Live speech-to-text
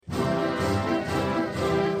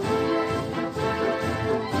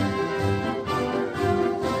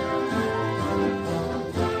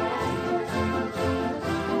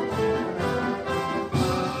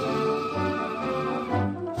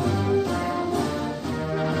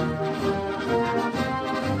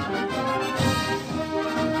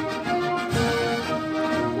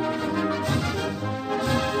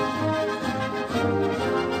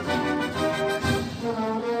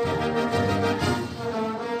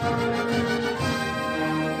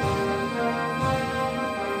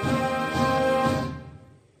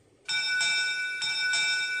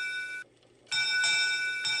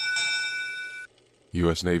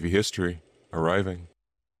U.S. Navy history arriving.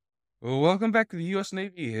 Welcome back to the U.S.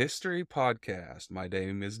 Navy History Podcast. My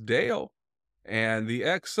name is Dale, and the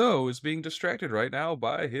XO is being distracted right now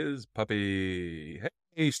by his puppy.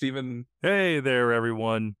 Hey, Stephen. Hey there,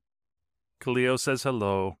 everyone. Cleo says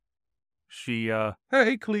hello. She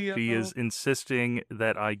Hey, Cleo. is insisting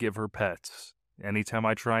that I give her pets. Anytime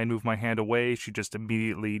I try and move my hand away, she just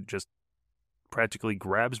immediately practically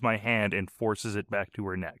grabs my hand and forces it back to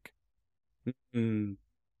her neck.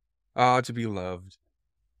 To be loved.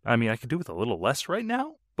 I mean, I could do with a little less right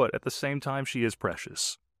now, but at the same time, she is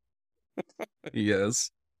precious. Yes.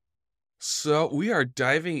 So we are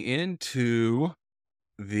diving into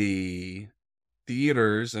the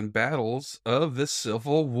theaters and battles of the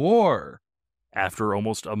Civil War. After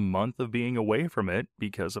almost a month of being away from it,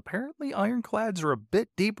 because apparently ironclads are a bit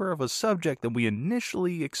deeper of a subject than we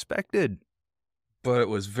initially expected. But it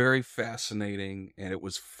was very fascinating and it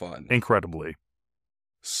was fun. Incredibly.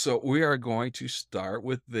 So we are going to start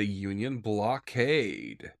with the Union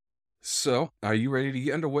blockade. So, are you ready to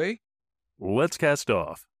get underway? Let's cast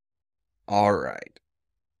off. All right.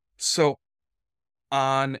 So,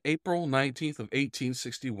 on April 19th of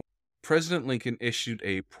 1861, President Lincoln issued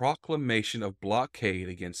a proclamation of blockade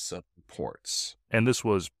against Southern ports. And this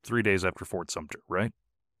was 3 days after Fort Sumter, right?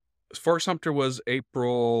 Fort Sumter was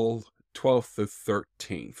April 12th to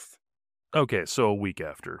 13th. Okay, so a week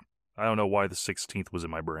after. I don't know why the 16th was in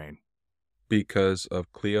my brain. Because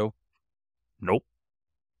of Cleo? Nope.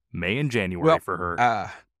 May and January for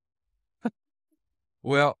her.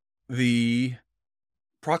 Well, the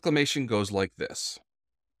proclamation goes like this.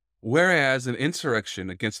 Whereas an insurrection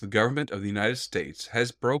against the government of the United States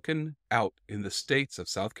has broken out in the states of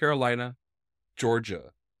South Carolina,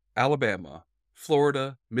 Georgia, Alabama,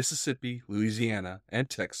 Florida, Mississippi, Louisiana, and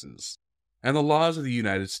Texas, and the laws of the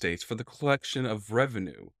United States for the collection of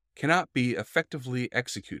revenue cannot be effectively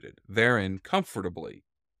executed therein comfortably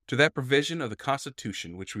to that provision of the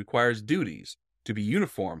Constitution which requires duties to be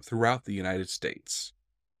uniform throughout the United States.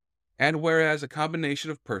 And whereas a combination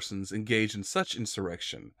of persons engaged in such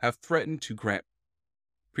insurrection have threatened to grant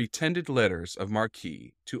pretended letters of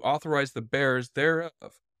marque to authorize the bearers thereof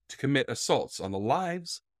to commit assaults on the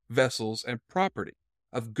lives, vessels, and property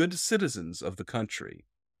of good citizens of the country,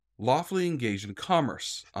 lawfully engaged in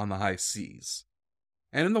commerce on the high seas,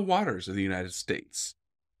 and in the waters of the United States.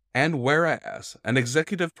 And whereas an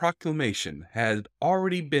executive proclamation had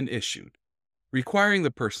already been issued, requiring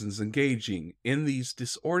the persons engaging in these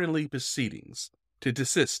disorderly proceedings to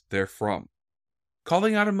desist therefrom,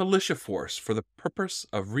 calling out a militia force for the purpose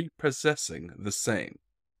of repossessing the same,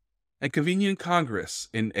 and convening Congress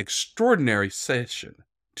in extraordinary session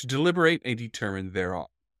to deliberate and determine thereon.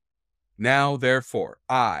 Now, therefore,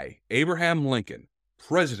 I, Abraham Lincoln,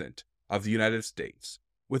 President of the United States,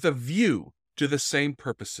 with a view to the same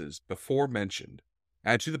purposes before mentioned,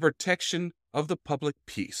 and to the protection of the public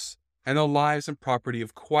peace, and the lives and property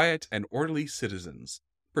of quiet and orderly citizens,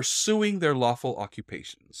 pursuing their lawful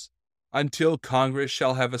occupations, until Congress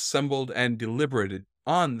shall have assembled and deliberated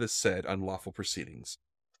on the said unlawful proceedings,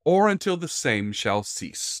 or until the same shall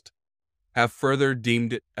cease, have further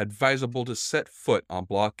deemed it advisable to set foot on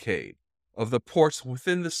blockade of the ports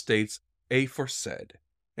within the states aforesaid,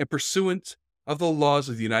 in pursuance of the laws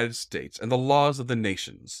of the United States and the laws of the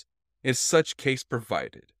nations, in such case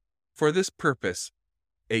provided. For this purpose,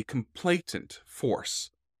 a complainant force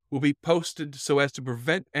will be posted so as to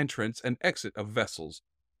prevent entrance and exit of vessels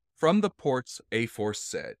from the ports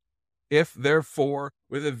aforesaid. If, therefore,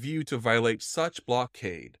 with a view to violate such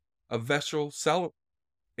blockade, a vessel shall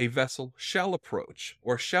approach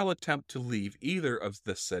or shall attempt to leave either of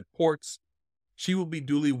the said ports, she will be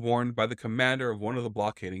duly warned by the commander of one of the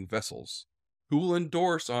blockading vessels, who will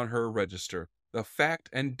endorse on her register the fact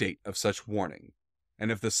and date of such warning. And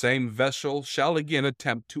if the same vessel shall again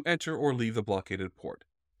attempt to enter or leave the blockaded port,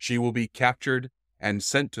 she will be captured and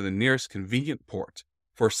sent to the nearest convenient port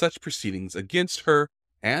for such proceedings against her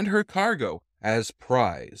and her cargo as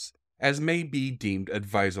prize as may be deemed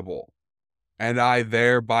advisable. And I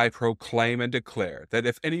thereby proclaim and declare that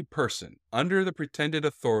if any person, under the pretended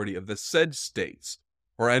authority of the said states,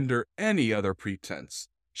 or under any other pretense,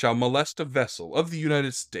 shall molest a vessel of the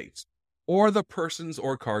United States, or the persons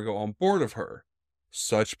or cargo on board of her,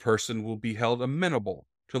 such person will be held amenable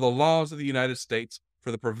to the laws of the United States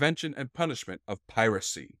for the prevention and punishment of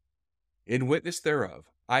piracy. In witness thereof,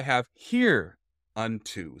 I have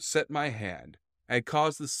hereunto set my hand and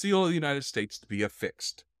caused the seal of the United States to be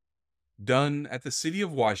affixed. Done at the city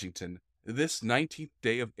of Washington, this 19th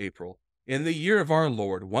day of April, in the year of our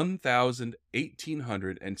Lord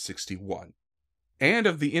 1861, and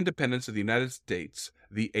of the independence of the United States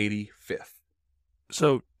the 85th.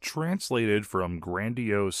 So, translated from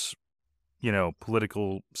grandiose,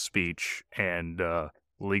 political speech and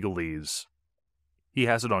legalese, he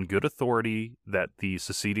has it on good authority that the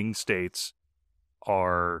seceding states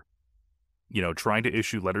are, trying to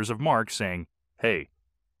issue letters of marque saying, hey,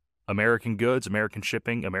 American goods, American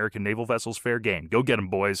shipping, American naval vessels, fair game. Go get them,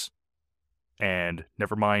 boys. And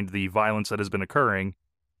never mind the violence that has been occurring.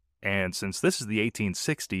 And since this is the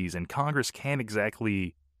 1860s and Congress can't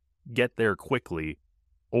exactly get there quickly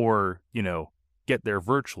or, get there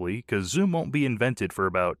virtually, because Zoom won't be invented for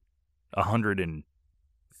about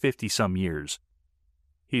 150 some years.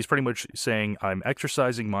 He's pretty much saying, I'm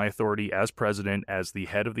exercising my authority as president, as the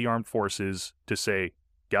head of the armed forces, to say,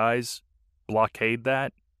 guys, blockade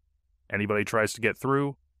that. Anybody tries to get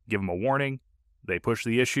through, give them a warning. They push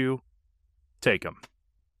the issue, take them.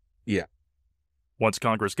 Yeah. Once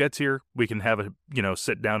Congress gets here, we can have a,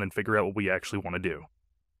 sit down and figure out what we actually want to do.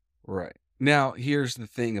 Right. Now, here's the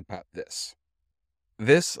thing about this.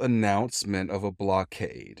 This announcement of a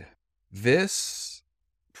blockade, this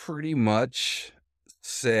pretty much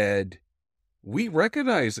said, we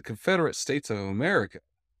recognize the Confederate States of America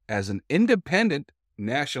as an independent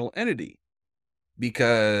national entity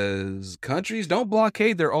because countries don't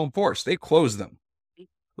blockade their own ports. They close them.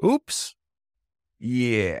 Oops.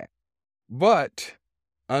 Yeah. But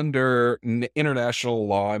under international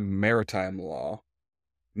law and maritime law,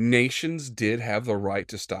 nations did have the right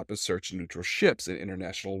to stop and search neutral ships in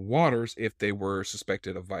international waters if they were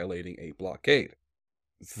suspected of violating a blockade.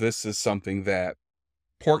 This is something that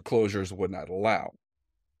port closures would not allow.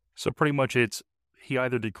 So pretty much he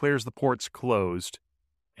either declares the ports closed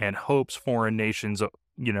and hopes foreign nations,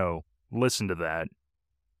 listen to that,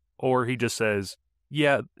 or he just says,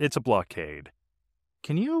 yeah, it's a blockade.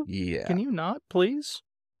 Can you not, please?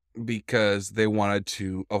 Because they wanted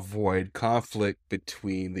to avoid conflict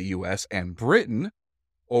between the U.S. and Britain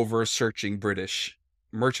over searching British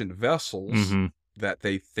merchant vessels that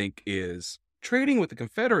they think is trading with the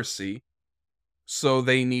Confederacy. So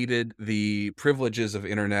they needed the privileges of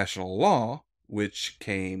international law, which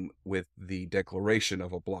came with the declaration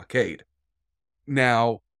of a blockade.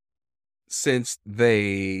 Now, since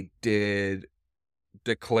they did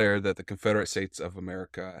declare that the Confederate States of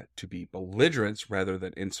America to be belligerents rather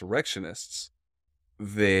than insurrectionists,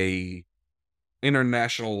 the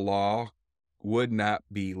international law would not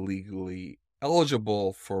be legally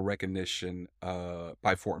eligible for recognition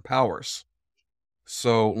by foreign powers.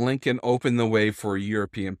 So Lincoln opened the way for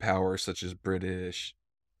European powers such as Britain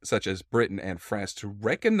and France to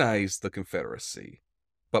recognize the Confederacy.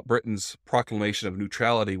 But Britain's proclamation of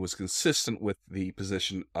neutrality was consistent with the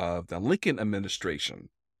position of the Lincoln administration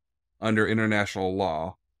under international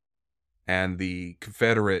law and the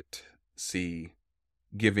Confederacy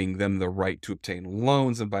giving them the right to obtain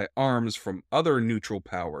loans and buy arms from other neutral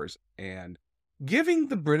powers and giving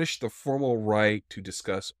the British the formal right to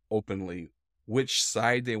discuss openly which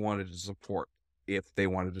side they wanted to support, if they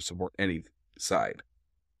wanted to support any side.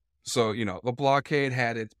 So, the blockade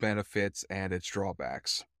had its benefits and its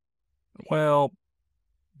drawbacks. Well,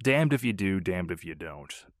 damned if you do, damned if you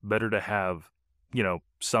don't. Better to have,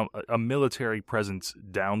 a military presence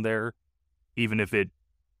down there, even if it,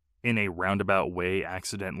 in a roundabout way,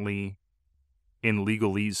 accidentally, in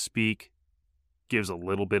legalese speak, gives a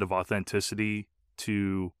little bit of authenticity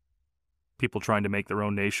to people trying to make their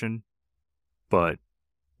own nation. But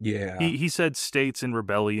yeah, he said states in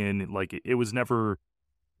rebellion, like it was never,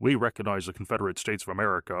 we recognize the Confederate States of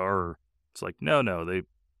America, or it's like, no,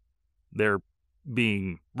 they're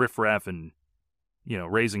being riffraff and,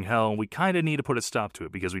 raising hell. We kind of need to put a stop to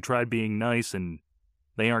it because we tried being nice and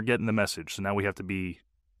they aren't getting the message. So now we have to be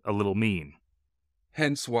a little mean.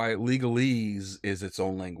 Hence why legalese is its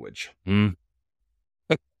own language.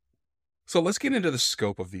 So let's get into the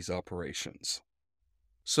scope of these operations.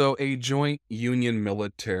 So a joint Union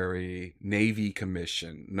military Navy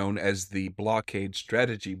commission known as the Blockade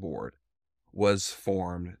Strategy Board was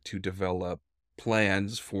formed to develop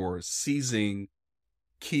plans for seizing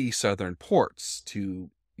key southern ports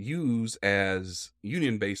to use as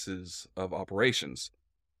Union bases of operations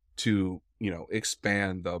to,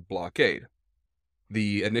 expand the blockade.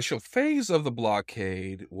 The initial phase of the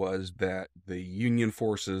blockade was that the Union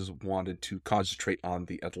forces wanted to concentrate on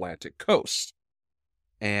the Atlantic coast.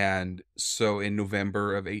 And so in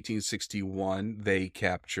November of 1861, they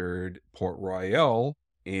captured Port Royal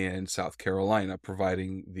in South Carolina,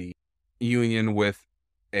 providing the Union with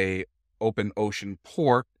a open ocean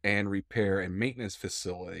port and repair and maintenance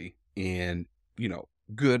facility in,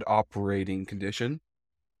 good operating condition.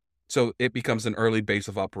 So it becomes an early base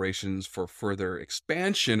of operations for further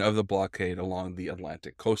expansion of the blockade along the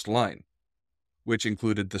Atlantic coastline. which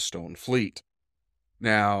included the Stone Fleet.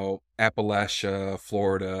 Now, Appalachia,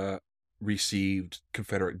 Florida received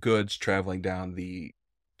Confederate goods traveling down the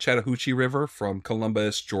Chattahoochee River from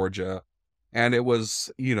Columbus, Georgia, and it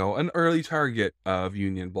was, an early target of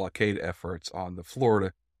Union blockade efforts on the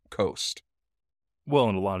Florida coast. Well,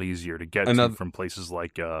 and a lot easier to get to Another, from places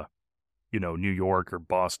like, New York or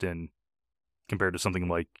Boston compared to something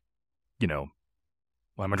like,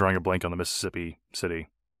 why am I drawing a blank on the Mississippi city?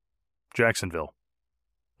 Jacksonville.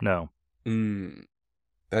 No.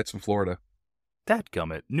 That's in Florida.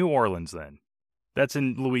 Dadgummit. New Orleans, then. That's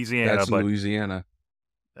in Louisiana, That's in but Louisiana.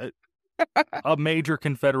 a major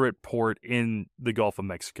Confederate port in the Gulf of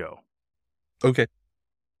Mexico. Okay.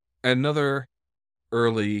 Another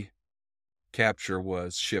early capture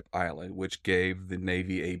was Ship Island, which gave the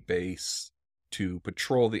Navy a base to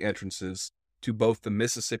patrol the entrances to both the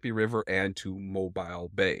Mississippi River and to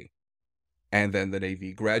Mobile Bay. And then the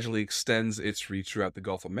Navy gradually extends its reach throughout the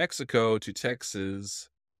Gulf of Mexico to Texas,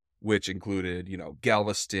 which included,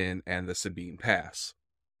 Galveston and the Sabine Pass.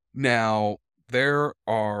 Now, there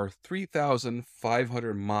are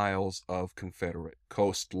 3,500 miles of Confederate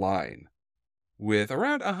coastline, with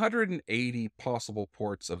around 180 possible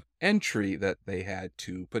ports of entry that they had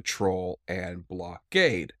to patrol and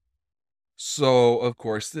blockade. So, of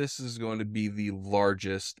course, this is going to be the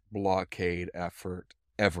largest blockade effort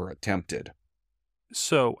ever attempted.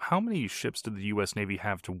 So, how many ships did the U.S. Navy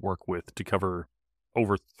have to work with to cover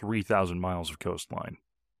over 3,000 miles of coastline?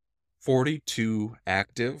 42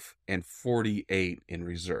 active and 48 in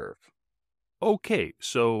reserve. Okay,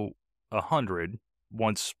 so 100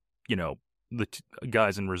 once, the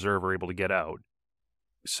guys in reserve are able to get out.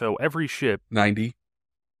 So every ship, 90.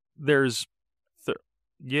 there's,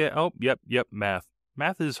 yep, math.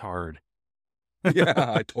 Math is hard. Yeah,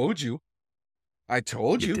 I told you.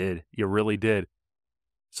 You did. You really did.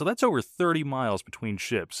 So that's over 30 miles between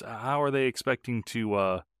ships. How are they expecting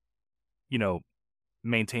to,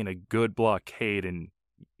 maintain a good blockade? And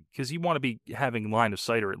because you want to be having line of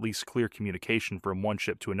sight or at least clear communication from one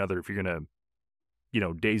ship to another if you're going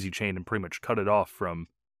to, daisy chain and pretty much cut it off from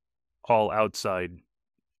all outside,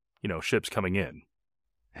 ships coming in.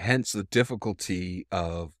 Hence the difficulty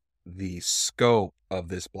of the scope of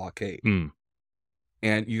this blockade.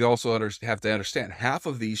 And you also have to understand, half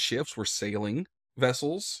of these ships were sailing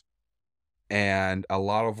vessels, and a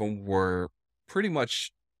lot of them were pretty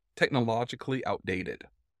much technologically outdated.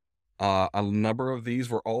 A number of these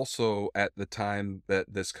were also, at the time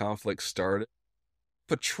that this conflict started,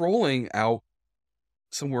 patrolling out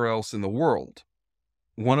somewhere else in the world.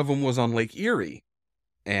 One of them was on Lake Erie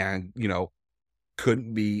and,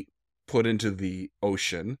 couldn't be put into the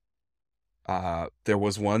ocean. There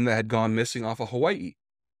was one that had gone missing off of Hawaii.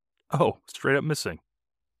 Oh, straight up missing.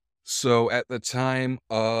 So at the time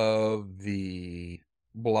of the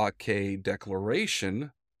blockade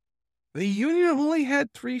declaration, the Union only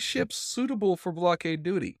had 3 ships suitable for blockade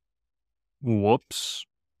duty. Whoops.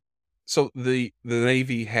 So the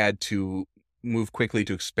Navy had to move quickly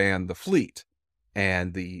to expand the fleet,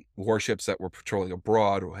 and the warships that were patrolling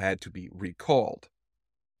abroad had to be recalled.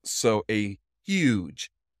 So a huge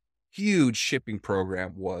shipping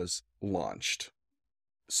program was launched.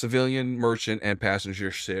 Civilian, merchant, and passenger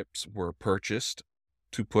ships were purchased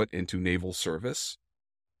to put into naval service,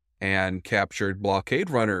 and captured blockade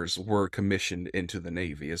runners were commissioned into the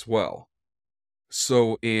Navy as well.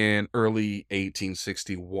 So in early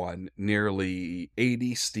 1861, nearly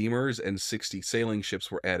 80 steamers and 60 sailing ships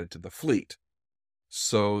were added to the fleet.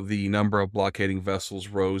 So the number of blockading vessels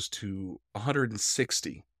rose to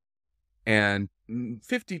 160, and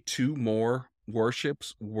 52 more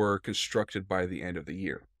warships were constructed by the end of the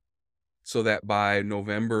year. So that by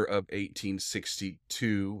November of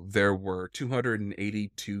 1862, there were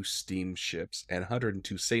 282 steamships and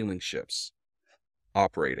 102 sailing ships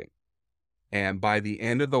operating. And by the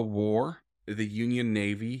end of the war, the Union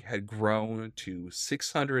Navy had grown to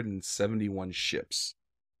 671 ships,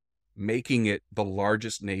 making it the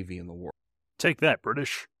largest navy in the world. Take that,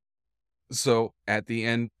 British. So at the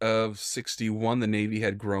end of 61, the Navy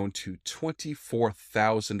had grown to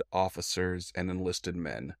 24,000 officers and enlisted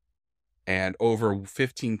men, and over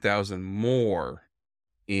 15,000 more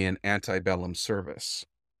in antebellum service.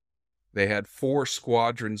 They had 4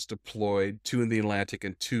 squadrons deployed, 2 in the Atlantic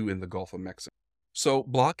and 2 in the Gulf of Mexico. So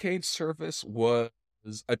blockade service was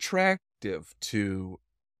attractive to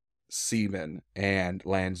seamen and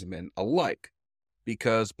landsmen alike,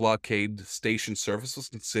 because blockade station service was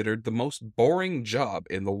considered the most boring job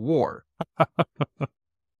in the war,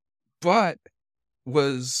 but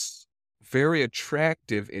was very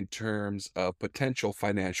attractive in terms of potential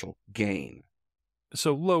financial gain.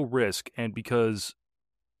 So low risk, and because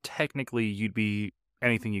technically you'd be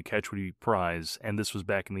anything you catch would be prize, and this was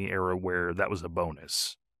back in the era where that was a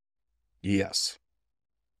bonus. Yes.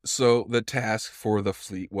 So the task for the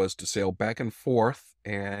fleet was to sail back and forth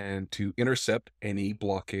and to intercept any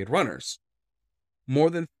blockade runners. More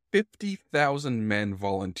than 50,000 men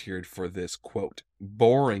volunteered for this, quote,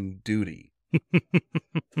 boring duty.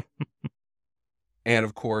 And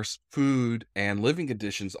of course, food and living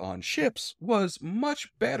conditions on ships was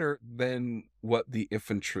much better than what the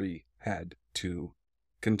infantry had to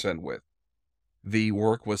contend with. The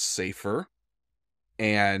work was safer,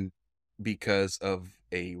 and because of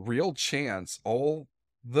a real chance,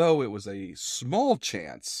 although it was a small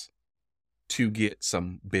chance, to get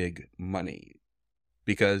some big money.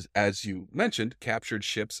 Because, as you mentioned, captured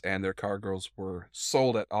ships and their cargoes were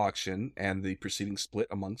sold at auction, and the proceedings split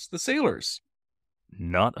amongst the sailors.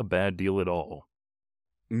 Not a bad deal at all.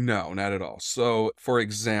 No, not at all. So, for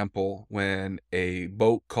example, when a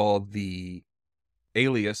boat called the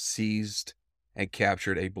Alias seized and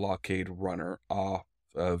captured a blockade runner off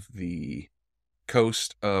of the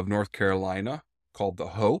coast of North Carolina called the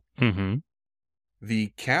Hope, Mm-hmm.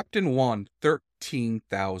 the captain won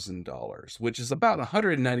 $13,000, which is about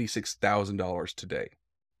 $196,000 today.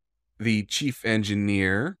 The chief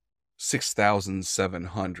engineer,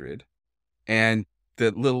 $6,700, and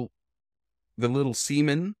the little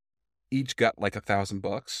seamen each got like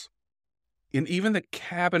 $1,000, and even the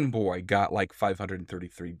cabin boy got like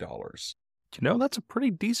 $533. You know, that's a pretty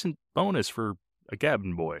decent bonus for a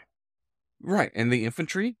cabin boy. Right, and the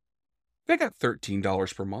infantry, they got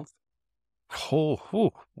 $13 per month.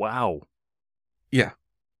 Oh, wow. Yeah.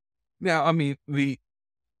 Now, I mean, the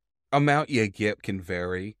amount you get can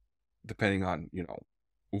vary depending on,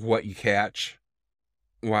 what you catch.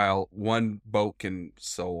 While one boat can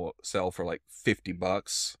sell for like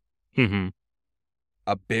 $50, Mm-hmm.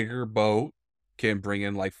 a bigger boat can bring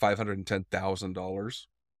in like $510,000,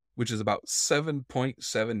 which is about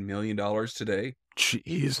 $7.7 million today.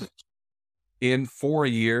 Jeez. In 4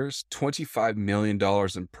 years, $25 million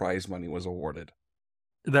in prize money was awarded.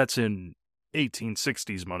 That's in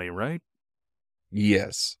 1860s money, right?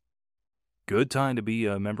 Yes. Good time to be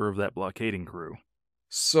a member of that blockading crew.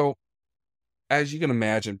 So, as you can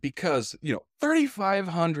imagine, because,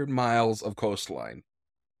 3,500 miles of coastline,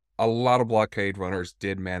 a lot of blockade runners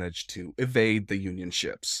did manage to evade the Union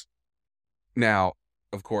ships. Now,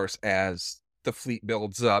 of course, as the fleet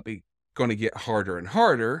builds up, it's going to get harder and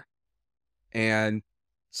harder. And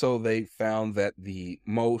so they found that the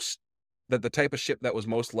type of ship that was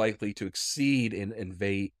most likely to exceed in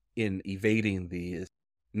evading the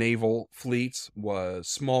naval fleets was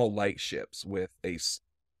small light ships with a,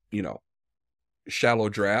 shallow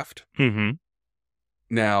draft. Mm-hmm.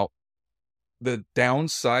 Now, the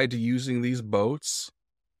downside to using these boats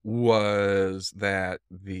was that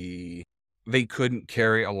they couldn't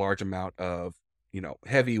carry a large amount of,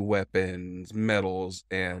 heavy weapons, metals,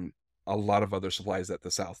 and a lot of other supplies that the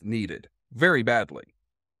South needed very badly.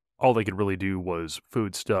 All they could really do was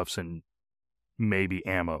foodstuffs and maybe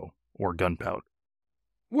ammo or gunpowder.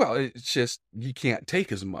 Well, it's just you can't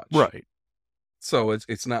take as much. Right. So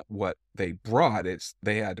it's not what they brought, it's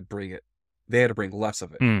they had to bring less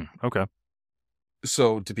of it. Okay.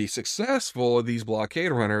 So to be successful, these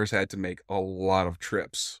blockade runners had to make a lot of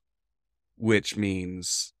trips, which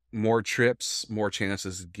means more trips, more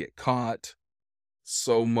chances to get caught.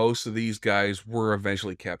 So most of these guys were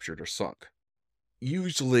eventually captured or sunk.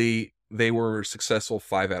 Usually they were successful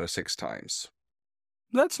 5 out of 6 times.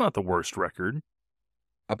 That's not the worst record.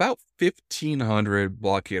 About 1,500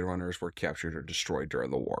 blockade runners were captured or destroyed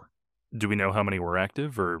during the war. Do we know how many were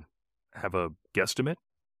active or have a guesstimate?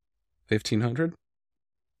 1,500?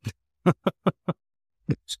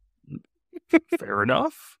 Fair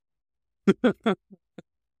enough.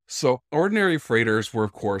 So ordinary freighters were,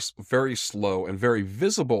 of course, very slow and very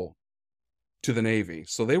visible to the Navy,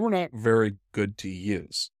 so they were not very good to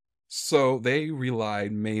use. So they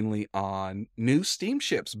relied mainly on new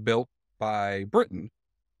steamships built by Britain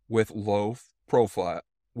with low profile,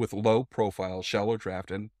 shallow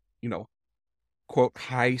draft, and, quote,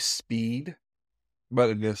 high speed. But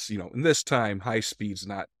in this time, high speed's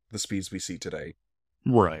not the speeds we see today.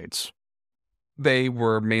 Right. They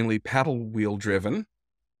were mainly paddle wheel driven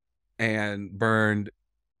and burned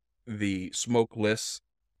the smokeless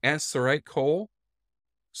anthracite coal.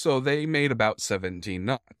 So they made about 17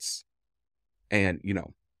 knots. And,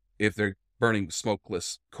 if they're burning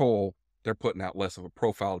smokeless coal, they're putting out less of a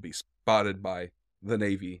profile to be spotted by the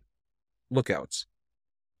Navy lookouts.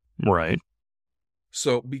 Right.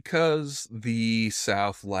 So because the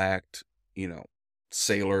South lacked,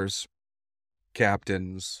 sailors,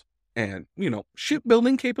 captains, and,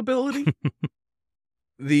 shipbuilding capability.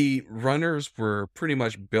 The runners were pretty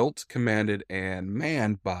much built, commanded, and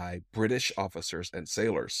manned by British officers and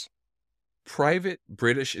sailors. Private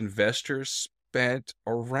British investors spent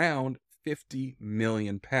around £50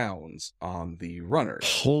 million on the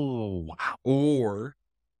runners, Oh, wow.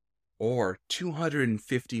 or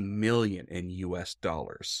 250 million in US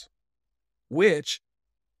dollars, which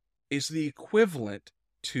is the equivalent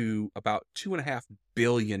to about $2.5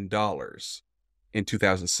 billion in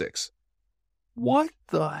 2006. What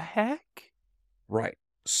the heck? Right.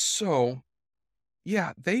 So,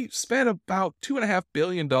 yeah, they spent about $2.5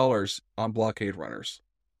 billion on blockade runners.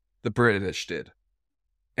 The British did.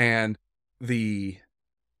 And the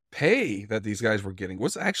pay that these guys were getting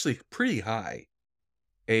was actually pretty high.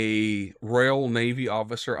 A Royal Navy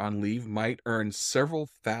officer on leave might earn several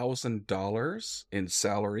 $1,000s in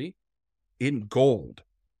salary in gold.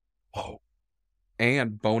 Oh,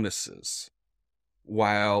 and bonuses,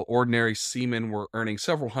 while ordinary seamen were earning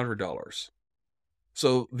several $100s.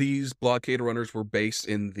 So these blockade runners were based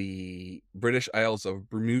in the British Isles of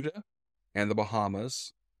Bermuda and the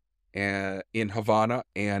Bahamas, and in Havana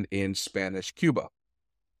and in Spanish Cuba.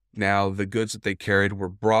 Now, the goods that they carried were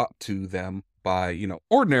brought to them by,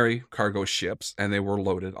 ordinary cargo ships, and they were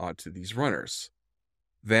loaded onto these runners.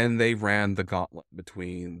 Then they ran the gauntlet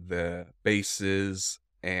between the bases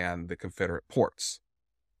and the Confederate ports,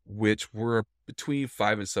 which were between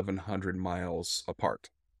 500 and 700 miles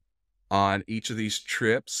apart. On each of these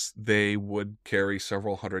trips, they would carry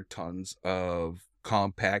several hundred tons of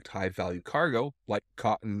compact, high-value cargo like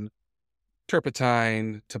cotton,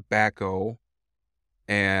 turpentine, tobacco,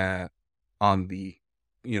 and on the,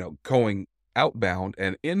 going outbound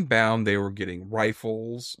and inbound, they were getting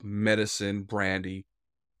rifles, medicine, brandy,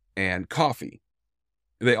 and coffee.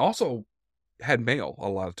 They also had mail a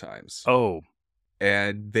lot of times. Oh,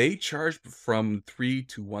 And they charged from $3,000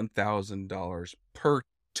 to $1,000 per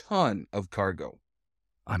ton of cargo.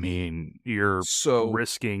 I mean, you're So,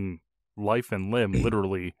 risking life and limb,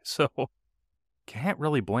 literally, so can't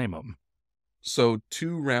really blame them. so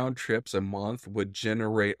 2 round trips a month would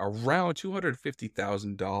generate around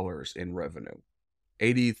 $250,000 in revenue.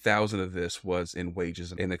 80,000 of this was in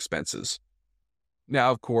wages and expenses.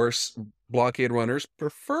 Now, of course, blockade runners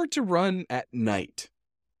preferred to run at night,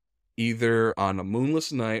 either on a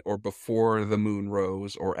moonless night or before the moon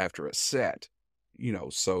rose or after it set,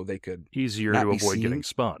 so they could Easier not to be avoid seen. getting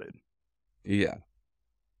spotted. Yeah.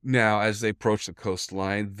 Now, as they approached the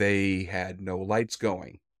coastline, they had no lights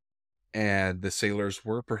going, and the sailors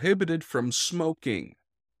were prohibited from smoking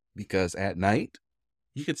because at night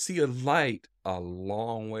you could see a light a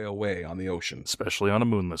long way away on the ocean. Especially on a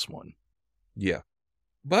moonless one. Yeah.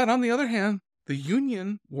 But on the other hand, the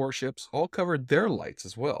Union warships all covered their lights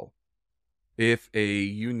as well. If a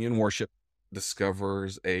Union warship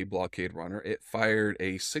discovers a blockade runner, it fired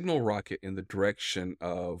a signal rocket in the direction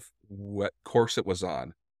of what course it was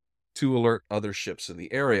on to alert other ships in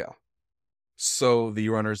the area. So the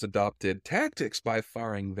runners adopted tactics by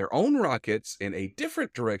firing their own rockets in a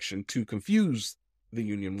different direction to confuse the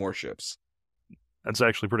Union warships. That's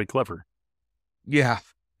actually pretty clever. Yeah,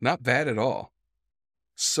 not bad at all.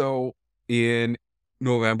 So in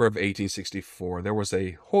November of 1864, there was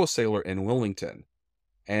a wholesaler in Wilmington,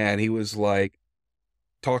 and he was like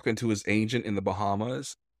talking to his agent in the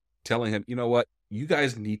Bahamas, telling him, you know what, you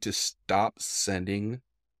guys need to stop sending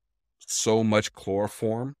so much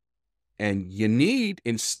chloroform, and you need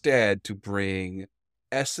instead to bring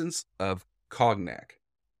essence of cognac,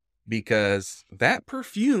 because that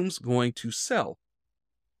perfume's going to sell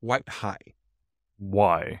white high.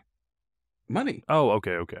 Why? Money. Oh,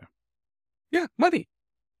 okay. Yeah, money.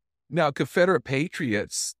 Now, Confederate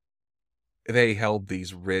patriots, they held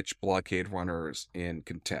these rich blockade runners in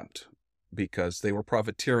contempt because they were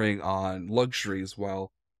profiteering on luxuries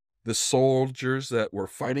while the soldiers that were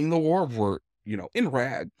fighting the war were, in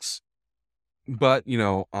rags. But,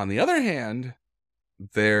 on the other hand,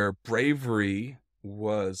 their bravery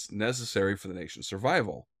was necessary for the nation's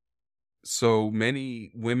survival. So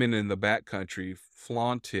many women in the backcountry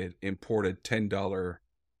flaunted imported $10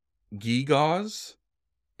 gewgaws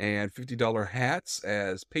and $50 hats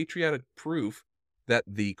as patriotic proof that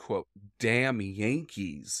the, quote, damn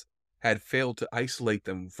Yankees had failed to isolate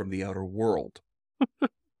them from the outer world.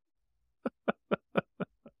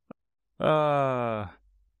 And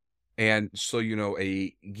so,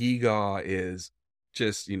 a gewgaw is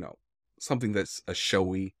just, something that's a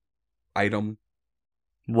showy item.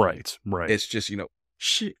 Right. It's just,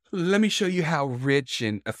 let me show you how rich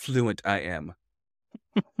and affluent I am.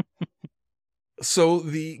 So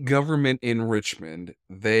the government in Richmond,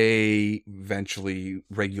 they eventually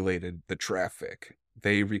regulated the traffic.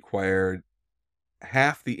 They required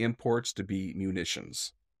half the imports to be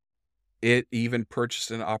munitions. It even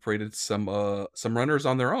purchased and operated some runners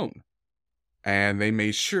on their own, and they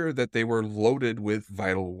made sure that they were loaded with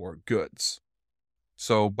vital war goods.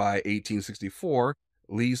 So by 1864,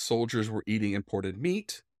 Lee's soldiers were eating imported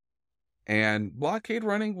meat, and blockade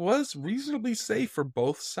running was reasonably safe for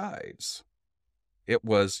both sides. It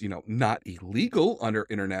was, not illegal under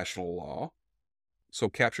international law. So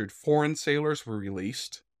captured foreign sailors were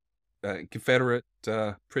released. Confederate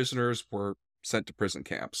prisoners were sent to prison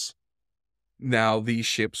camps. Now, these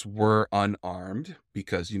ships were unarmed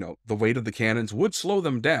because, the weight of the cannons would slow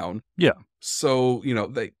them down. Yeah. So,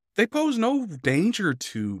 they pose no danger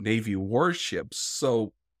to Navy warships.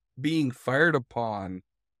 So being fired upon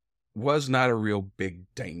was not a real big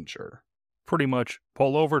danger. Pretty much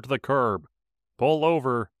pull over to the curb. Pull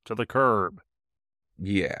over to the curb.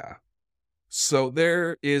 Yeah. So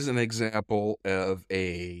there is an example of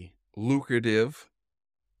a lucrative,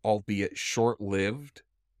 albeit short-lived,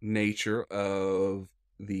 nature of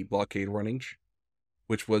the blockade running,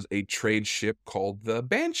 which was a trade ship called the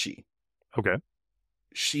Banshee. Okay.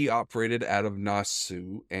 She operated out of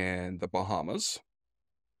Nassau and the Bahamas.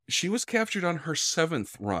 She was captured on her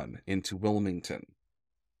 7th run into Wilmington.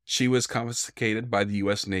 She was confiscated by the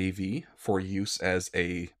U.S. Navy for use as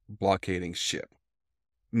a blockading ship.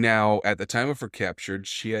 Now, at the time of her capture,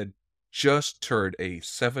 she had just turned a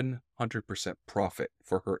 700% profit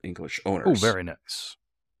for her English owners. Oh, very nice.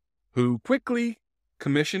 Who quickly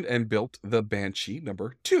commissioned and built the Banshee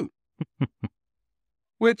number 2,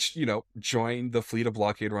 which, joined the fleet of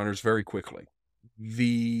blockade runners very quickly.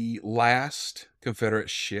 The last Confederate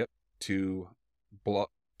ship to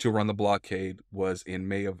run the blockade was in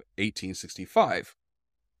May of 1865.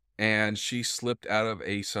 And she slipped out of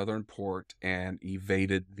a southern port and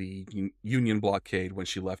evaded the Union blockade when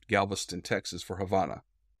she left Galveston, Texas for Havana.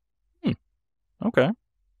 Okay.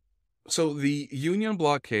 So the Union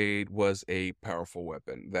blockade was a powerful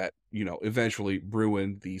weapon that, eventually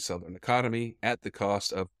ruined the Southern economy at the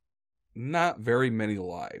cost of not very many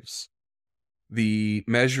lives. The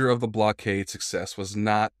measure of the blockade success was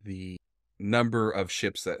not the number of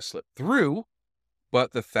ships that slipped through,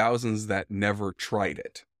 but the thousands that never tried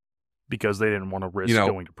it. Because they didn't want to risk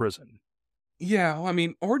going to prison. Yeah, I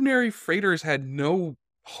mean, ordinary freighters had no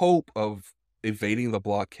hope of evading the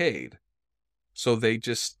blockade, so they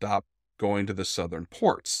just stopped going to the southern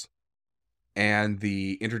ports. And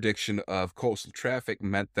the interdiction of coastal traffic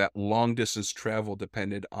meant that long-distance travel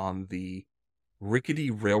depended on the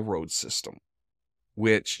rickety railroad system,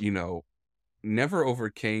 which, never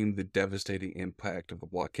overcame the devastating impact of the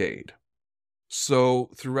blockade.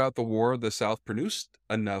 So throughout the war, the South produced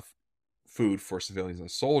enough food for civilians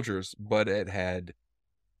and soldiers, but it had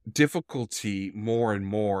difficulty more and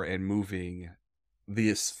more in moving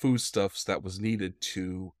these foodstuffs that was needed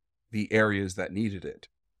to the areas that needed it.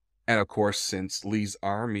 And of course, since Lee's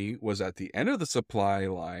army was at the end of the supply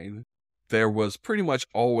line, there was pretty much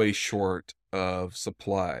always short of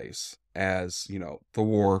supplies as, the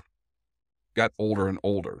war got older and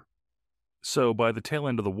older. So by the tail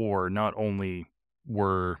end of the war, not only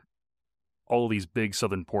were all these big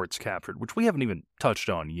southern ports captured, which we haven't even touched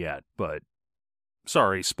on yet, but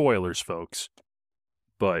sorry, spoilers, folks.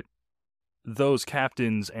 But those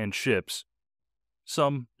captains and ships,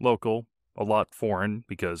 some local, a lot foreign,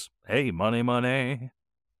 because, hey, money.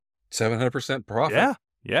 700% profit.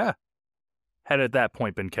 Yeah. Had at that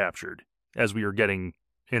point been captured, as we were getting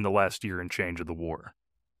in the last year and change of the war.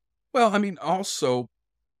 Well, I mean, also,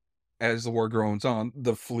 as the war goes on,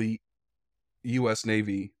 the U.S.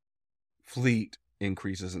 Navy fleet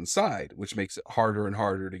increases inside, which makes it harder and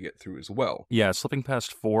harder to get through as well. Yeah, slipping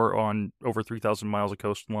past 4 on over 3,000 miles of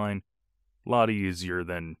coastline, a lot easier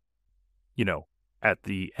than, at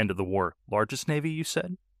the end of the war. Largest navy, you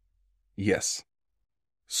said? Yes.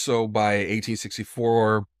 So by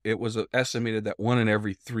 1864, it was estimated that 1 in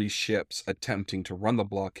every 3 ships attempting to run the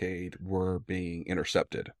blockade were being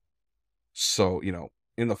intercepted. So,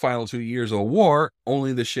 in the final 2 years of the war,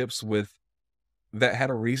 only the ships that had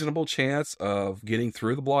a reasonable chance of getting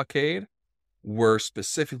through the blockade were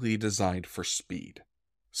specifically designed for speed.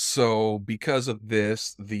 So because of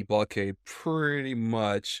this, the blockade pretty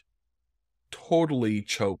much totally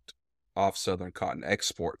choked off Southern cotton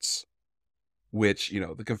exports, which,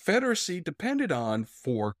 the Confederacy depended on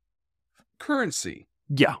for currency.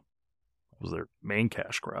 Yeah. That was their main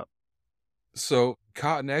cash crop. So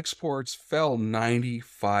cotton exports fell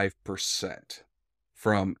 95%.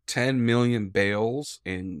 From 10 million bales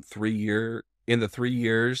in the 3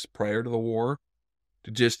 years prior to the war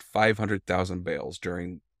to just 500,000 bales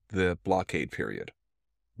during the blockade period.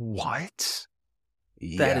 What? That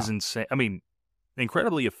Yeah. is insane. I mean,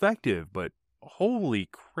 incredibly effective, but holy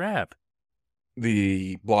crap.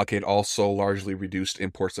 The blockade also largely reduced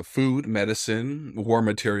imports of food, medicine, war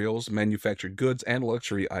materials, manufactured goods, and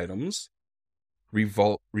luxury items,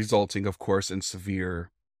 resulting, of course, in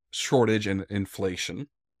severe shortage and inflation.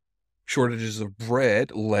 Shortages of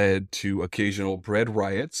bread led to occasional bread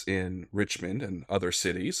riots in Richmond and other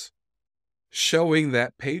cities, showing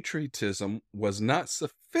that patriotism was not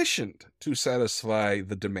sufficient to satisfy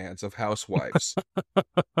the demands of housewives.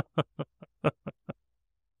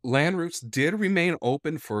 Land routes did remain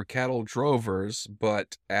open for cattle drovers,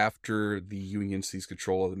 but after the Union seized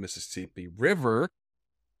control of the Mississippi River,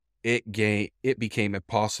 it became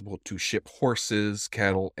impossible to ship horses,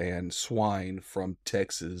 cattle, and swine from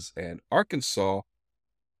Texas and Arkansas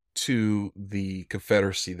to the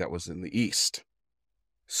Confederacy that was in the east.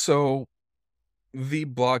 So the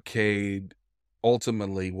blockade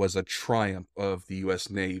ultimately was a triumph of the U.S.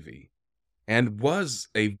 Navy and was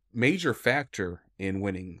a major factor in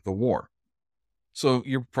winning the war. So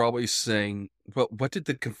you're probably saying, well, what did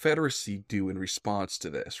the Confederacy do in response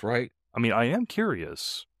to this, right? I mean, I am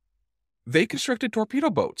curious. They constructed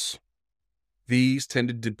torpedo boats. These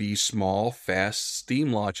tended to be small, fast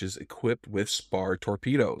steam launches equipped with spar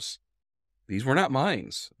torpedoes. These were not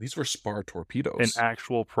mines. These were spar torpedoes. An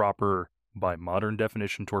actual proper, by modern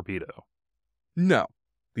definition, torpedo. No.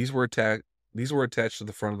 These were attached to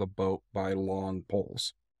the front of the boat by long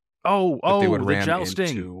poles. Oh, They would the ram jousting.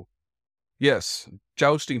 into... Yes,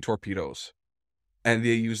 jousting torpedoes. And they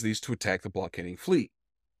used these to attack the blockading fleet.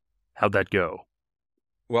 How'd that go?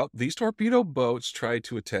 Well, these torpedo boats tried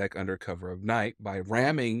to attack under cover of night by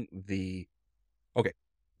ramming the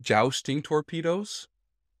jousting torpedoes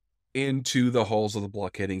into the hulls of the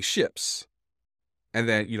blockading ships. And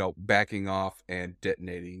then, backing off and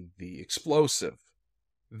detonating the explosive.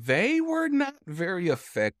 They were not very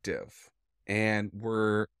effective and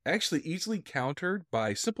were actually easily countered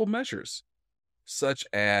by simple measures, such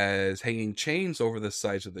as hanging chains over the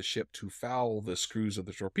sides of the ship to foul the screws of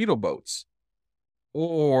the torpedo boats,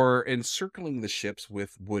 or encircling the ships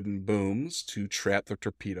with wooden booms to trap the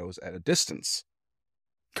torpedoes at a distance.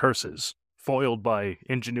 Curses. Foiled by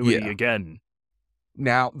ingenuity again.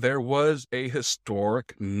 Now, there was a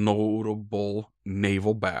historic, notable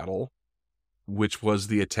naval battle, which was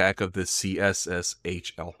the attack of the CSS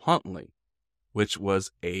H.L. Huntley, which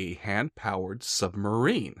was a hand-powered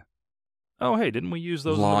submarine. Oh, hey, didn't we use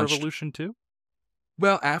those in the Revolution too?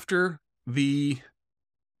 Well, after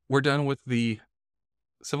we're done with the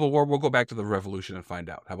Civil War, we'll go back to the Revolution and find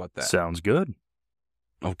out. How about that? Sounds good.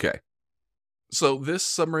 Okay. So this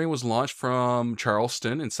submarine was launched from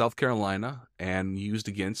Charleston in South Carolina and used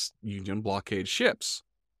against Union blockade ships.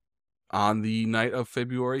 On the night of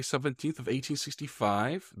February 17th of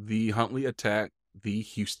 1865, the Huntley attacked the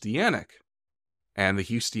Houstonianic, and the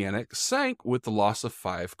Houstonianic sank with the loss of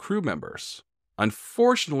 5 crew members.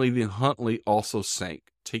 Unfortunately, the Huntley also sank,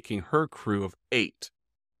 taking her crew of 8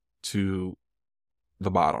 to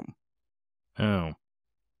the bottom. Oh.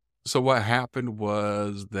 So what happened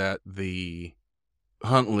was that the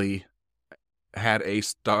Huntley had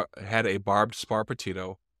a barbed spar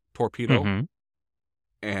torpedo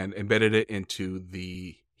and embedded it into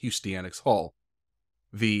the Houstonianic's hull.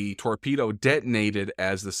 The torpedo detonated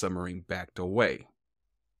as the submarine backed away.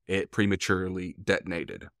 It prematurely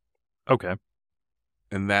detonated. Okay.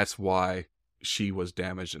 And that's why she was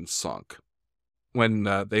damaged and sunk. When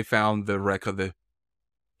they found the wreck of the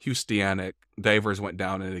Houstonianic, divers went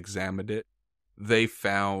down and examined it. They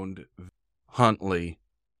found Huntley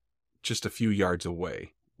just a few yards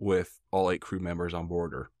away with all 8 crew members on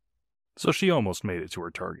board her. So she almost made it to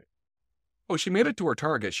her target. Oh, she made it to her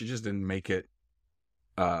target. She just didn't make it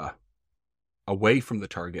away from the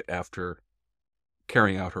target after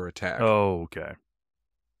carrying out her attack. Oh, okay.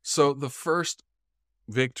 So the first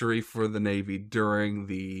victory for the Navy during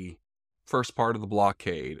the first part of the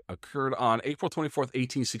blockade occurred on April 24th,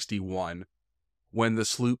 1861, when the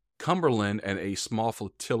sloop Cumberland and a small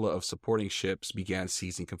flotilla of supporting ships began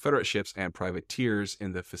seizing Confederate ships and privateers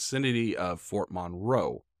in the vicinity of Fort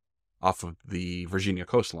Monroe off of the Virginia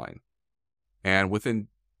coastline. And within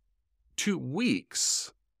 2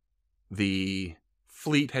 weeks, the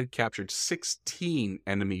fleet had captured 16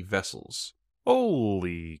 enemy vessels.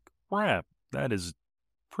 Holy crap. That is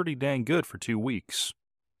pretty dang good for 2 weeks.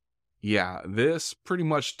 Yeah, this pretty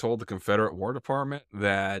much told the Confederate War Department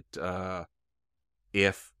that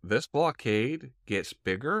if this blockade gets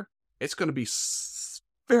bigger, it's going to be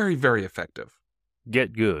very, very effective.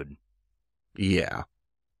 Get good. Yeah.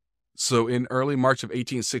 So in early March of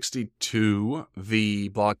 1862, the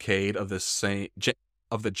blockade of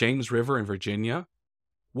the James River in Virginia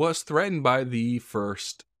was threatened by the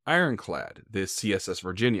first ironclad, the CSS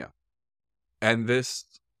Virginia. And this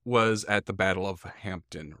was at the Battle of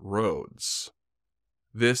Hampton Roads.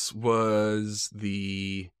 This is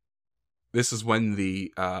when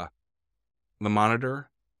the Monitor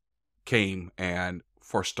came and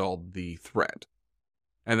forestalled the threat.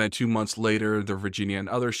 And then 2 months later, the Virginia and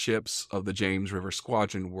other ships of the James River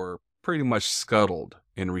Squadron were pretty much scuttled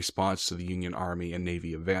in response to the Union Army and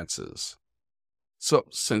Navy advances. So,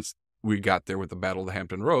 since we got there with the Battle of the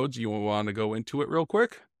Hampton Roads, you want to go into it real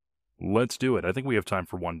quick? Let's do it. I think we have time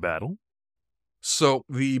for one battle. So,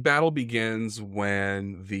 the battle begins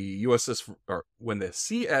when the CSS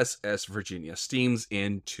Virginia steams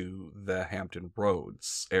into the Hampton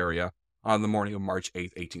Roads area on the morning of March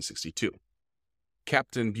 8th, 1862.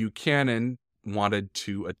 Captain Buchanan wanted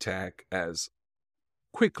to attack as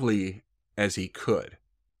quickly as he could.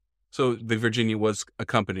 So the Virginia was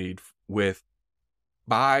accompanied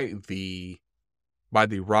by the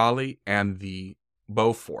Raleigh and the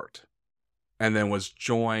Beaufort, and then was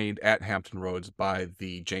joined at Hampton Roads by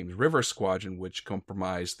the James River Squadron, which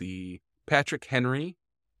comprised the Patrick Henry,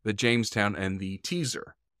 the Jamestown, and the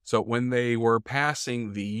Teaser. So when they were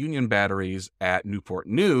passing the Union batteries at Newport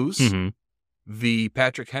News, the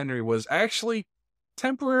Patrick Henry was actually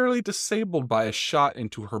temporarily disabled by a shot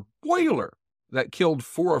into her boiler that killed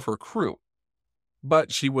 4 of her crew.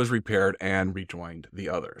 But she was repaired and rejoined the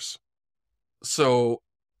others. So,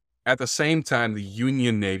 at the same time, the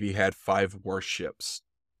Union Navy had 5 warships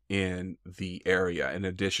in the area, in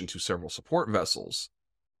addition to several support vessels.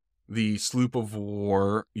 The sloop of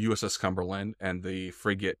war USS Cumberland and the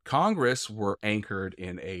frigate Congress were anchored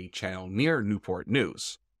in a channel near Newport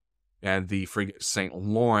News. And the frigate St.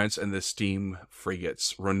 Lawrence and the steam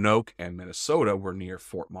frigates Roanoke and Minnesota were near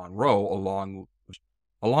Fort Monroe, along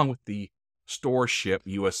with the store ship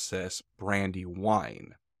USS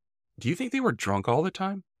Brandywine. Do you think they were drunk all the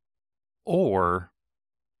time? Or,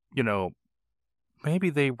 maybe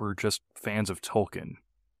they were just fans of Tolkien.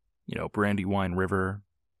 Brandywine River.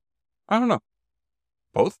 I don't know.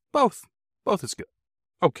 Both? Both is good.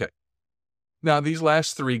 Okay. Now, these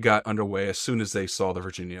last 3 got underway as soon as they saw the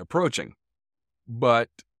Virginia approaching, but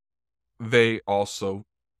they also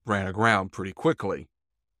ran aground pretty quickly.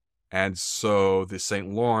 And so the St.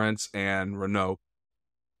 Lawrence and Roanoke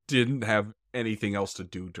didn't have anything else to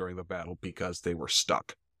do during the battle because they were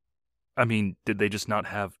stuck. I mean, did they just not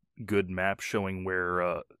have good maps showing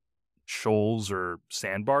where shoals or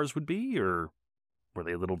sandbars would be, or were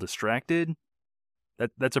they a little distracted?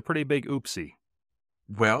 That's a pretty big oopsie.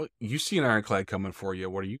 Well, you see an ironclad coming for you.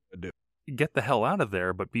 What are you going to do? Get the hell out of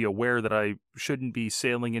there, but be aware that I shouldn't be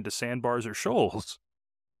sailing into sandbars or shoals.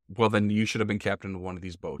 Well, then you should have been captain of one of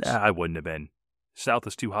these boats. Nah, I wouldn't have been. South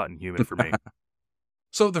is too hot and humid for me.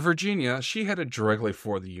 So the Virginia, she headed directly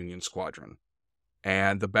for the Union squadron.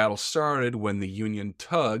 And the battle started when the Union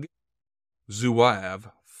tug,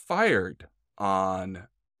 Zouave, fired on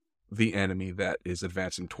the enemy that is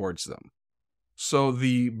advancing towards them. So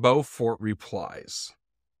the Beaufort replies.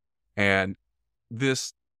 And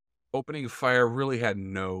this opening fire really had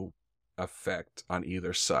no effect on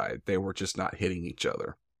either side. They were just not hitting each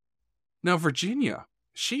other. Now, Virginia,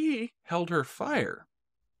 she held her fire.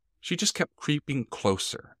 She just kept creeping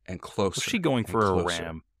closer and closer. Was she going for a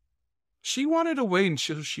ram? She wanted to wait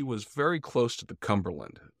until she was very close to the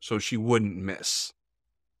Cumberland, so she wouldn't miss.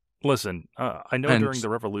 Listen, I know during the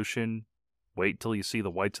Revolution, wait till you see the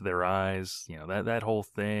whites of their eyes, that whole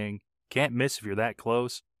thing. Can't miss if you're that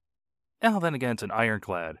close. Well, then again, it's an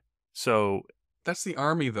ironclad. So that's the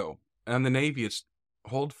Army, though. And the Navy, it's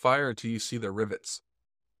hold fire until you see the rivets.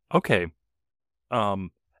 Okay.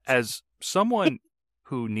 As someone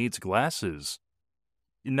who needs glasses,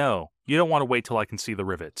 no, you don't want to wait till I can see the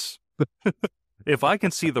rivets. If I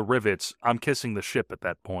can see the rivets, I'm kissing the ship at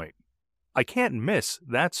that point. I can't miss,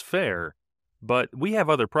 that's fair, but we have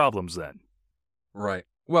other problems then. Right.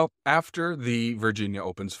 Well, after the Virginia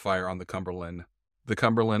opens fire on the Cumberland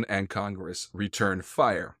and Congress return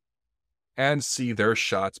fire and see their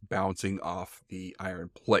shots bouncing off the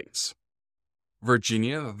iron plates.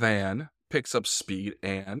 Virginia then picks up speed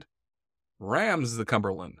and rams the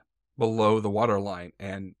Cumberland below the waterline,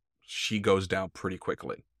 and she goes down pretty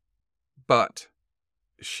quickly. But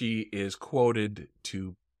she is quoted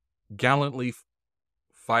to gallantly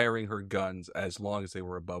firing her guns as long as they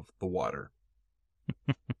were above the water.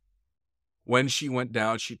 When she went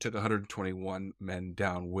down, she took 121 men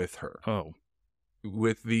down with her. Oh.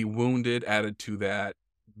 With the wounded added to that,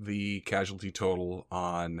 the casualty total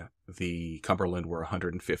on the Cumberland were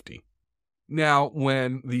 150. Now,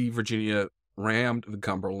 when the Virginia rammed the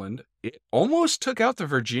Cumberland, it almost took out the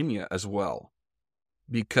Virginia as well,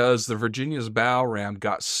 because the Virginia's bow ram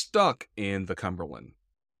got stuck in the Cumberland.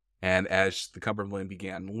 And as the Cumberland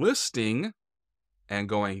began listing and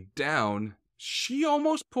going down, she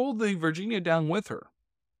almost pulled the Virginia down with her.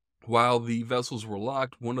 While the vessels were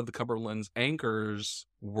locked, one of the Cumberland's anchors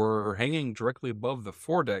were hanging directly above the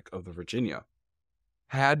foredeck of the Virginia.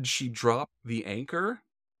 Had she dropped the anchor,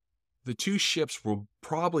 the two ships would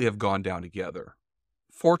probably have gone down together.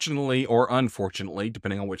 Fortunately or unfortunately,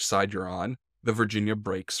 depending on which side you're on, the Virginia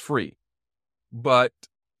breaks free. But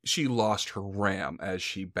she lost her ram as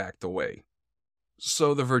she backed away.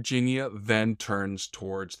 So the Virginia then turns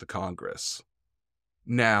towards the Congress.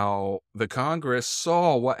 Now, the Congress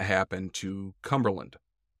saw what happened to Cumberland,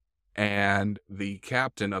 and the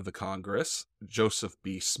captain of the Congress, Joseph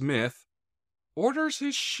B. Smith, orders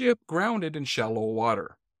his ship grounded in shallow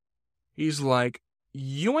water. He's like,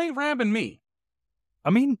 "You ain't ramming me." I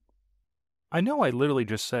mean, I know I literally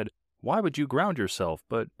just said, why would you ground yourself?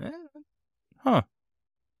 But,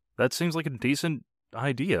 that seems like a decent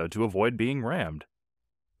idea to avoid being rammed.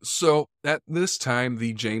 So at this time,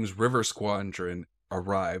 the James River Squadron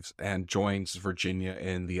arrives and joins Virginia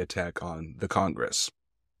in the attack on the Congress.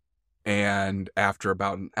 And after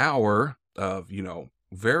about an hour of,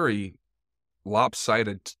 very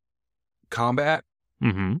lopsided combat,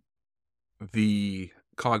 Mm-hmm. the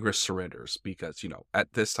Congress surrenders because,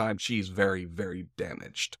 at this time she's very, very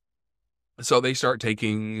damaged. So they start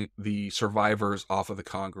taking the survivors off of the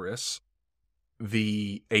Congress.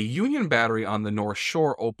 A Union battery on the North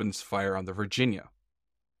Shore opens fire on the Virginia.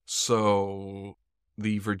 So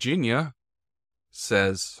the Virginia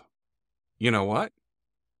says, "You know what?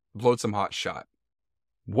 Load some hot shot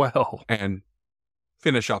Well, and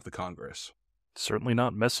finish off the Congress." certainly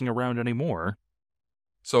not messing around anymore.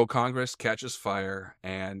 So Congress catches fire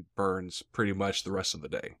and burns pretty much the rest of the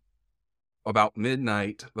day. About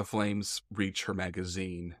midnight, the flames reach her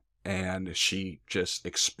magazine and she just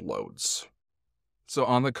explodes. So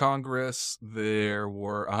on the Congress, there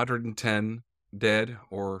were 110 dead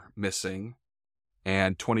or missing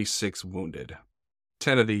and 26 wounded.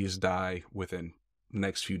 10 of these die within the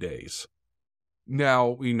next few days.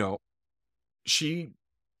 Now, she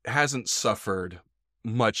hasn't suffered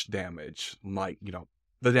much damage, like,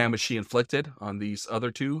 the damage she inflicted on these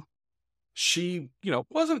other two. She,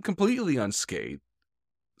 wasn't completely unscathed.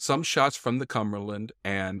 Some shots from the Cumberland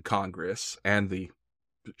and Congress and the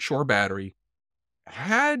shore battery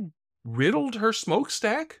had riddled her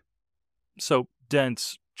smokestack. So,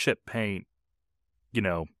 dents, chip paint,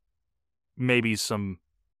 maybe some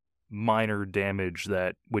minor damage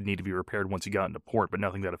that would need to be repaired once you got into port, but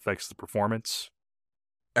nothing that affects the performance.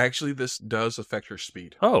 Actually, this does affect her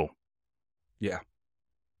speed. Oh. Yeah.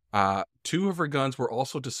 2 of her guns were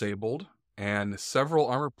also disabled, and several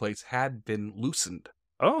armor plates had been loosened.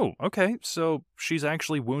 Oh, okay. So she's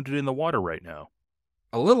actually wounded in the water right now.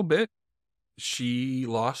 A little bit. She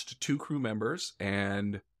lost 2 crew members,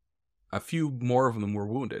 and a few more of them were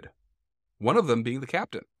wounded. One of them being the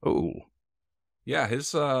captain. Oh. Yeah,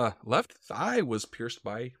 his left thigh was pierced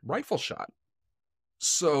by rifle shot.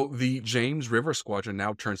 So the James River Squadron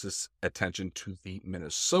now turns its attention to the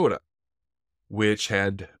Minnesota, which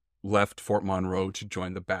had left Fort Monroe to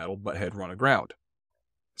join the battle but had run aground.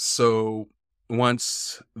 So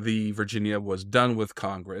once the Virginia was done with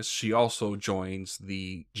Congress, she also joins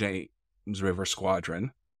the James River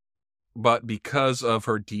Squadron. But because of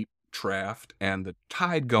her deep draft and the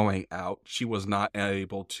tide going out, she was not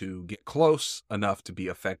able to get close enough to be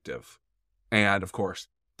effective. And of course,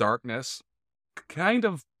 darkness kind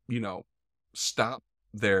of, stopped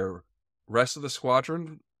their rest of the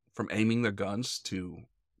squadron from aiming their guns to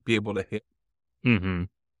be able to hit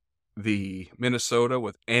the Minnesota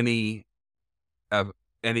with any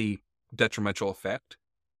detrimental effect.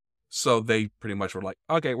 So they pretty much were like,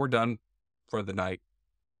 okay, we're done for the night.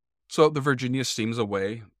 So the Virginia steams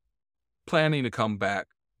away, planning to come back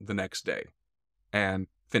the next day and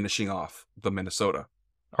finishing off the Minnesota.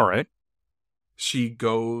 All right. She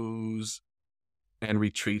goes and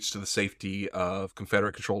retreats to the safety of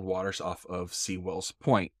Confederate-controlled waters off of Sewell's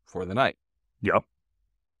Point for the night. Yep.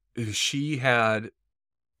 She had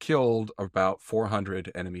killed about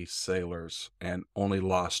 400 enemy sailors and only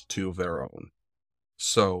lost 2 of their own.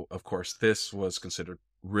 So, of course, this was considered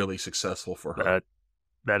really successful for her.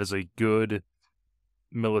 That is a good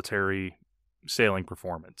military sailing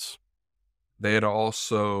performance. They had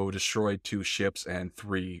also destroyed 2 ships and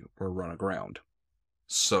 3 were run aground.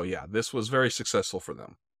 So yeah, this was very successful for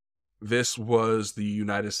them. This was the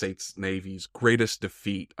United States Navy's greatest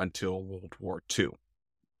defeat until World War II.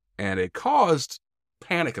 and it caused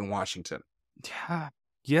panic in Washington.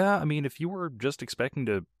 Yeah, I mean, if you were just expecting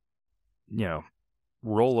to,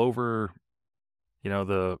 roll over,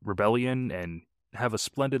 the rebellion and have a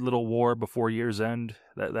splendid little war before year's end,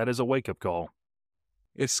 that is a wake-up call.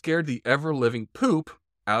 It scared the ever-living poop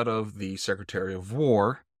out of the Secretary of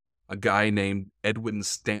War, a guy named Edwin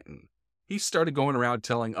Stanton. He started going around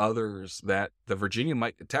telling others that the Virginia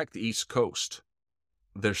might attack the East Coast,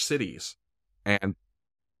 their cities, and,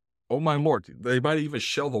 oh my lord, they might even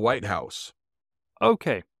shell the White House.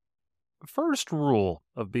 Okay, first rule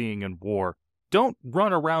of being in war, don't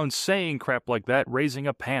run around saying crap like that, raising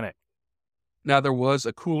a panic. Now, there was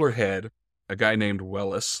a cooler head, a guy named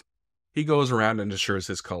Wellis. He goes around and assures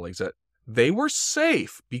his colleagues that they were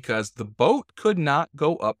safe because the boat could not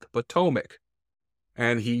go up the Potomac.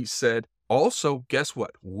 And he said, also, guess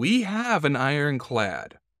what? We have an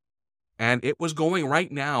ironclad. And it was going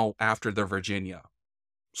right now after the Virginia.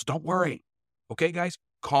 So don't worry. Okay, guys?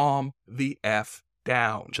 Calm the F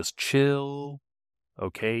down. Just chill.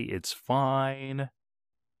 Okay, it's fine.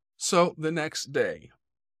 So the next day,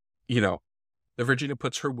 the Virginia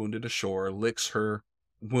puts her wounded ashore, licks her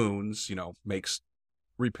wounds, makes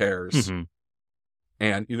repairs. Mm-hmm.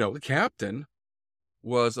 And, the captain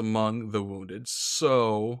was among the wounded,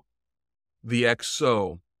 so the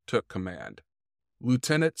XO took command.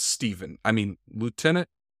 Lieutenant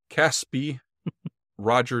Caspi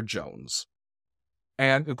Roger Jones.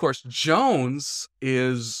 And, of course, Jones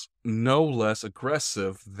is no less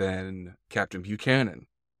aggressive than Captain Buchanan.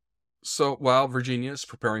 So while Virginia is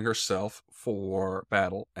preparing herself for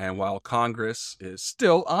battle, and while Congress is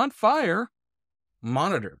still on fire,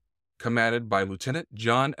 Monitor, commanded by Lieutenant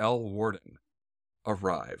John L. Worden,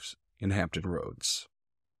 arrives in Hampton Roads.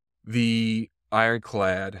 The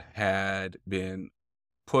ironclad had been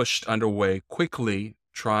pushed underway quickly,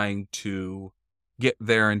 trying to get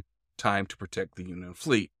there in time to protect the Union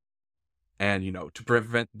fleet and, to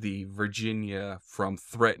prevent the Virginia from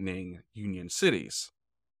threatening Union cities.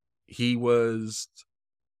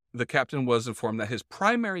 The captain was informed that his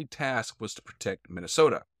primary task was to protect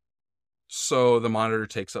Minnesota. So the Monitor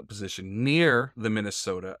takes up position near the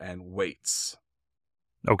Minnesota and waits.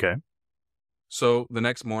 Okay. So the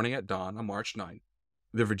next morning at dawn on March 9th,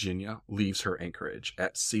 the Virginia leaves her anchorage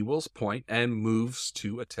at Sewell's Point and moves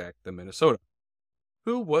to attack the Minnesota,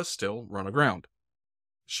 who was still run aground.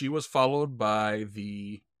 She was followed by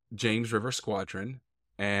the James River Squadron,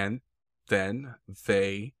 and then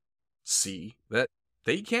they see that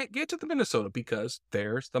they can't get to the Minnesota because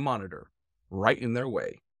there's the Monitor right in their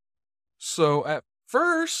way. So at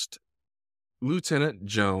first, Lieutenant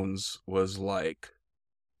Jones was like,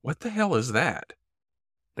 what the hell is that?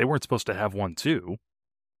 They weren't supposed to have one too.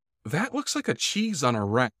 That looks like a cheese on a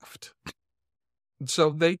raft. So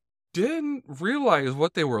they didn't realize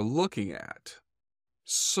what they were looking at.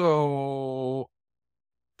 So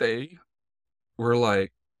they were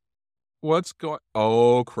like,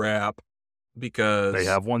 oh crap. Because they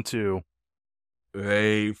have one too.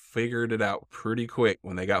 They figured it out pretty quick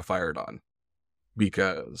when they got fired on.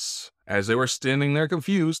 Because as they were standing there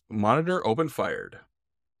confused, Monitor opened fired.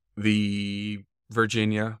 The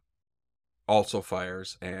Virginia also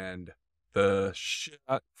fires, and the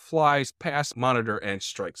shot flies past Monitor and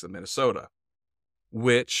strikes the Minnesota,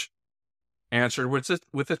 which answered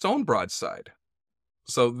with its own broadside.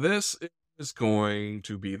 So this is going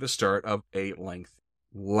to be the start of a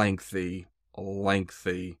lengthy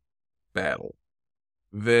battle.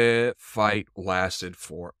 The fight lasted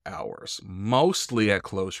for hours, mostly at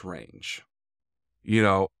close range.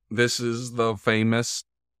 This is the famous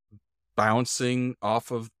bouncing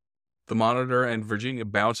off of the Monitor and Virginia,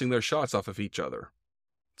 bouncing their shots off of each other.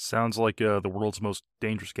 Sounds like the world's most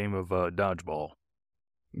dangerous game of dodgeball.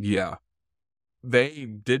 Yeah. They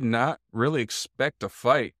did not really expect to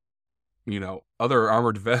fight, other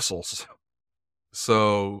armored vessels.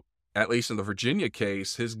 So, at least in the Virginia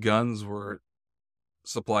case, his guns were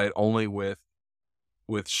supplied only with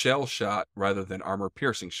shell shot rather than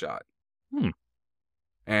armor-piercing shot.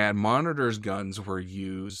 And Monitor's guns were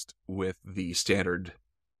used with the standard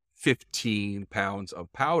 15 pounds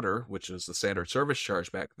of powder, which was the standard service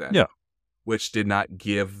charge back then. Yeah. Which did not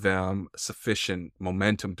give them sufficient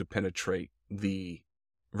momentum to penetrate the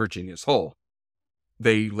Virginia's hull.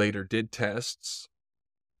 They later did tests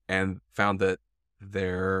and found that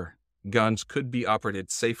their guns could be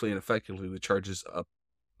operated safely and effectively with charges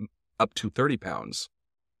up to 30 pounds,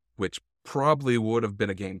 which probably would have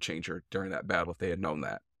been a game changer during that battle if they had known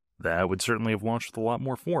that. That would certainly have launched with a lot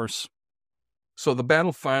more force. So the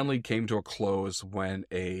battle finally came to a close when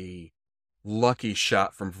a lucky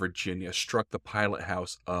shot from Virginia struck the pilot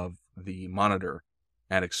house of the Monitor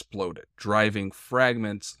and exploded, driving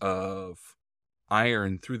fragments of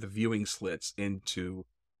iron through the viewing slits into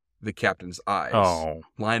the captain's eyes, Oh.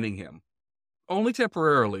 blinding him. Only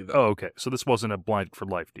temporarily, though. Oh, okay. So this wasn't a blinded for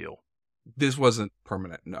life deal. This wasn't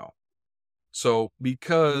permanent, no. So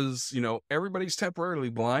because, everybody's temporarily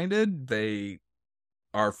blinded, they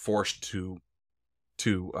are forced to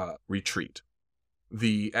retreat.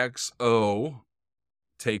 The XO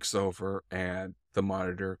takes over and the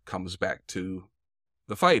Monitor comes back to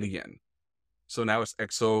the fight again. So now it's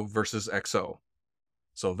XO versus XO.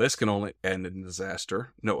 So this can only end in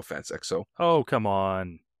disaster. No offense, XO. Oh, come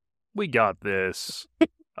on. We got this.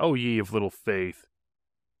 Oh, ye of little faith.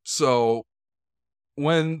 So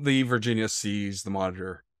when the Virginia sees the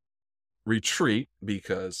Monitor retreat,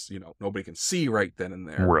 because, nobody can see right then and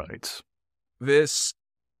there. Right. This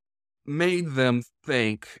made them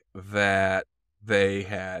think that they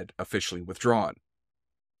had officially withdrawn.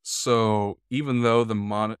 So even though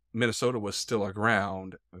the Minnesota was still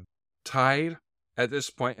aground, tide at this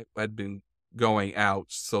point had been going out,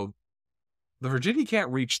 so the Virginia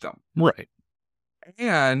can't reach them. Right.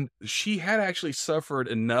 And she had actually suffered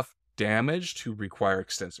enough damage to require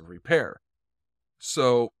extensive repair.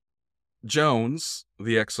 So Jones,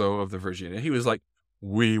 the XO of the Virginia, he was like,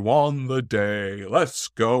 "We won the day. Let's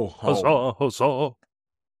go home." Huzzah, huzzah.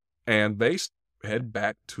 And they head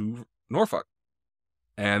back to Norfolk.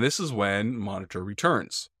 And this is when Monitor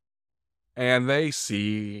returns. And they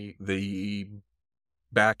see the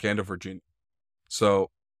back end of Virginia.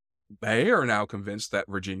 So they are now convinced that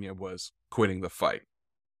Virginia was quitting the fight.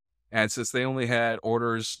 And since they only had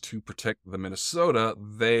orders to protect the Minnesota,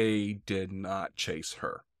 they did not chase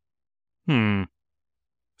her.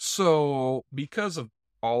 So because of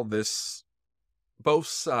all this, both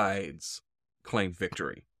sides claimed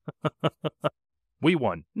victory. We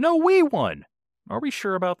won. No, we won. Are we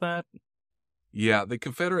sure about that? Yeah, the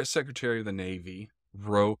Confederate Secretary of the Navy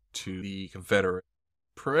wrote to the Confederate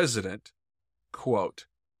President, quote,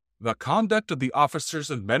 "The conduct of the officers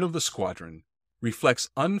and men of the squadron reflects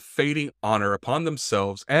unfading honor upon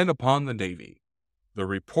themselves and upon the Navy. The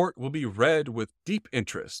report will be read with deep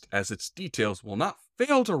interest, as its details will not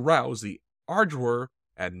fail to rouse the ardor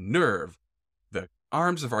and nerve the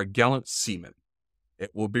arms of our gallant seamen.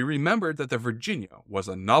 It will be remembered that the Virginia was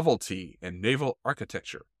a novelty in naval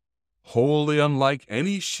architecture, wholly unlike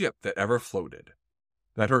any ship that ever floated,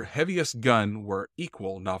 that her heaviest gun were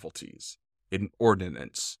equal novelties in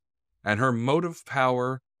ordnance, and her motive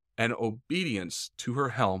power and obedience to her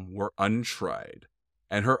helm were untried,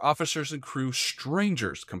 and her officers and crew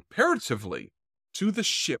strangers comparatively to the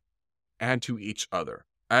ship and to each other.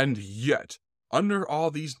 And yet, under all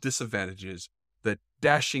these disadvantages, the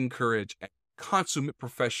dashing courage and consummate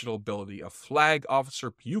professional ability of Flag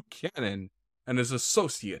Officer Buchanan and his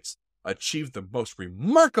associates achieved the most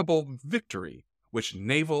remarkable victory which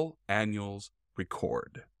naval annals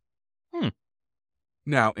record."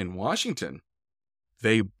 Now, in Washington,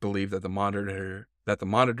 they believed that the Monitor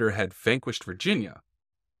had vanquished Virginia,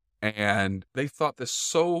 and they thought this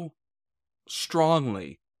so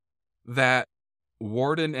strongly that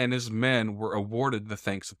Worden and his men were awarded the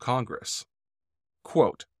thanks of Congress.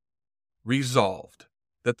 Quote, "Resolved,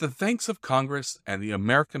 that the thanks of Congress and the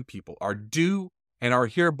American people are due and are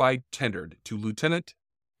hereby tendered to Lieutenant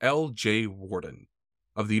L.J. Worden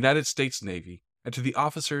of the United States Navy and to the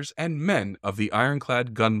officers and men of the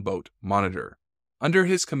ironclad gunboat Monitor, under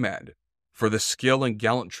his command, for the skill and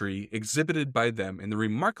gallantry exhibited by them in the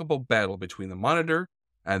remarkable battle between the Monitor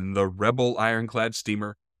and the rebel ironclad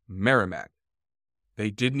steamer Merrimac."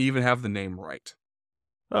 They didn't even have the name right.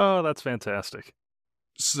 Oh, that's fantastic.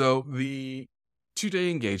 So the 2-day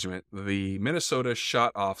engagement, the Minnesota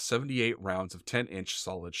shot off 78 rounds of 10-inch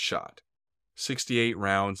solid shot, 68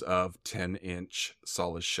 rounds of 10-inch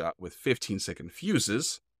solid shot with 15-second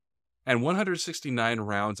fuses, and 169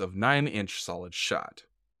 rounds of 9-inch solid shot,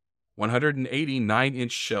 180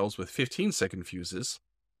 9-inch shells with 15-second fuses,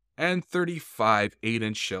 and 35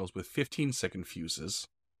 8-inch shells with 15-second fuses,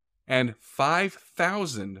 and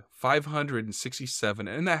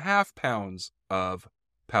 5,567.5 pounds of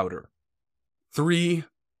powder. 3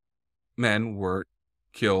 men were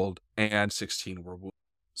killed and 16 were wounded.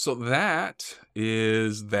 So that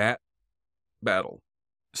is that battle.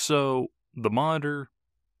 So the Monitor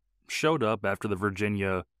showed up after the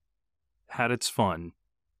Virginia had its fun.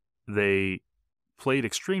 They played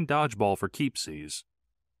extreme dodgeball for keepsies.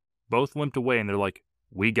 Both limped away and they're like,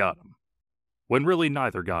 "We got him." When really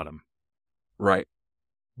neither got him. Right.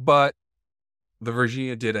 But the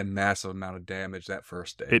Virginia did a massive amount of damage that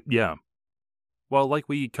first day. Yeah. Well, like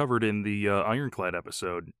we covered in the Ironclad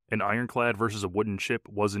episode, an ironclad versus a wooden ship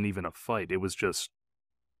wasn't even a fight. It was just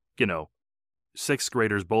sixth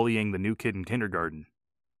graders bullying the new kid in kindergarten.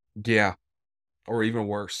 Yeah. Or even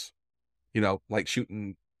worse. Like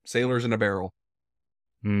shooting sailors in a barrel.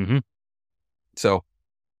 Mm-hmm. So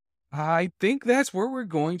I think that's where we're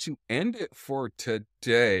going to end it for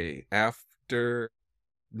today. After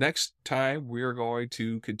next time, we're going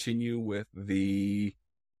to continue with the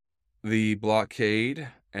blockade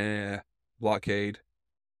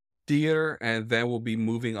theater, and then we'll be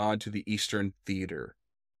moving on to the Eastern Theater.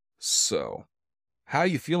 So, how are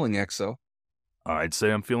you feeling, EXO? I'd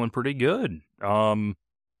say I'm feeling pretty good.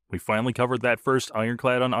 We finally covered that first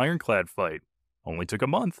ironclad on ironclad fight. Only took a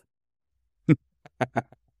month.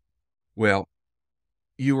 Well,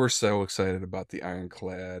 you were so excited about the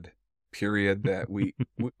ironclad period that we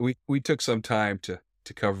took some time to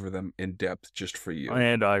cover them in depth just for you.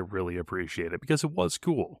 And I really appreciate it because it was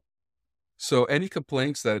cool. So any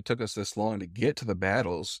complaints that it took us this long to get to the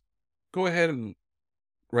battles, go ahead and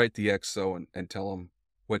write the EXO and tell them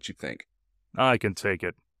what you think. I can take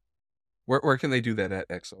it. Where can they do that at,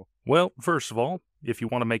 EXO? Well, first of all, if you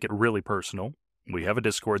want to make it really personal, we have a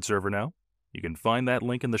Discord server now. You can find that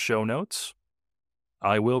link in the show notes.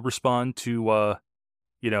 I will respond to,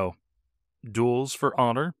 duels for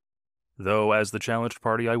honor. Though, as the challenged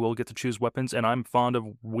party, I will get to choose weapons, and I'm fond of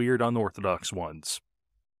weird, unorthodox ones.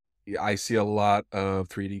 Yeah, I see a lot of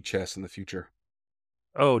 3D chess in the future.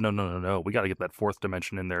 Oh, no. We gotta get that fourth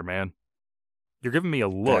dimension in there, man. You're giving me a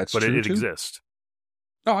look, That's but true, it too. exists.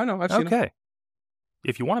 Oh, I know. I've seen them. Okay.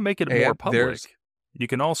 If you want to make it Hey, more there's- public, you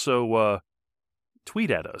can also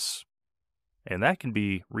tweet at us. And that can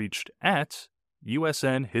be reached at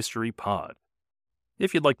USN History Pod.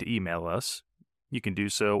 If you'd like to email us, you can do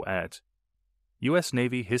so at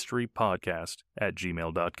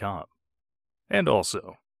usnavyhistorypodcast@gmail.com. And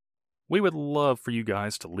also, we would love for you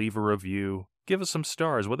guys to leave a review, give us some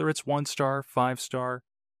stars, whether it's 1 star, 5 star.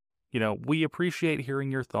 We appreciate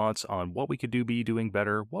hearing your thoughts on what we could be doing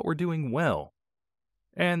better, what we're doing well.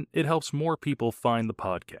 And it helps more people find the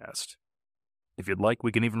podcast. If you'd like,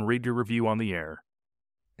 we can even read your review on the air.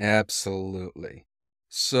 Absolutely.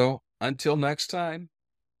 So, until next time,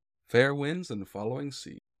 fair winds and following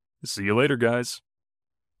sea. See you later, guys.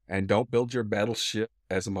 And don't build your battleship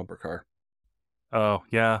as a bumper car. Oh,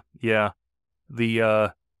 yeah.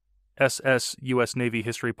 The SS U.S. Navy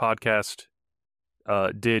History Podcast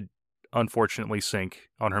did unfortunately sink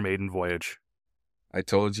on her maiden voyage. I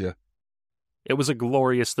told you. It was a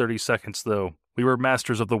glorious 30 seconds, though. We were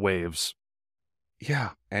masters of the waves.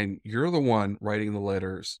 Yeah, and you're the one writing the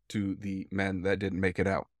letters to the men that didn't make it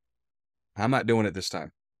out. I'm not doing it this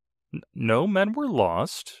time. No men were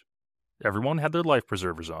lost. Everyone had their life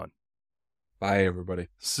preservers on. Bye, everybody.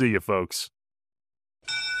 See you, folks.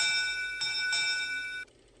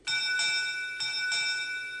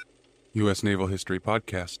 U.S. Naval History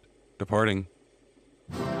Podcast. Departing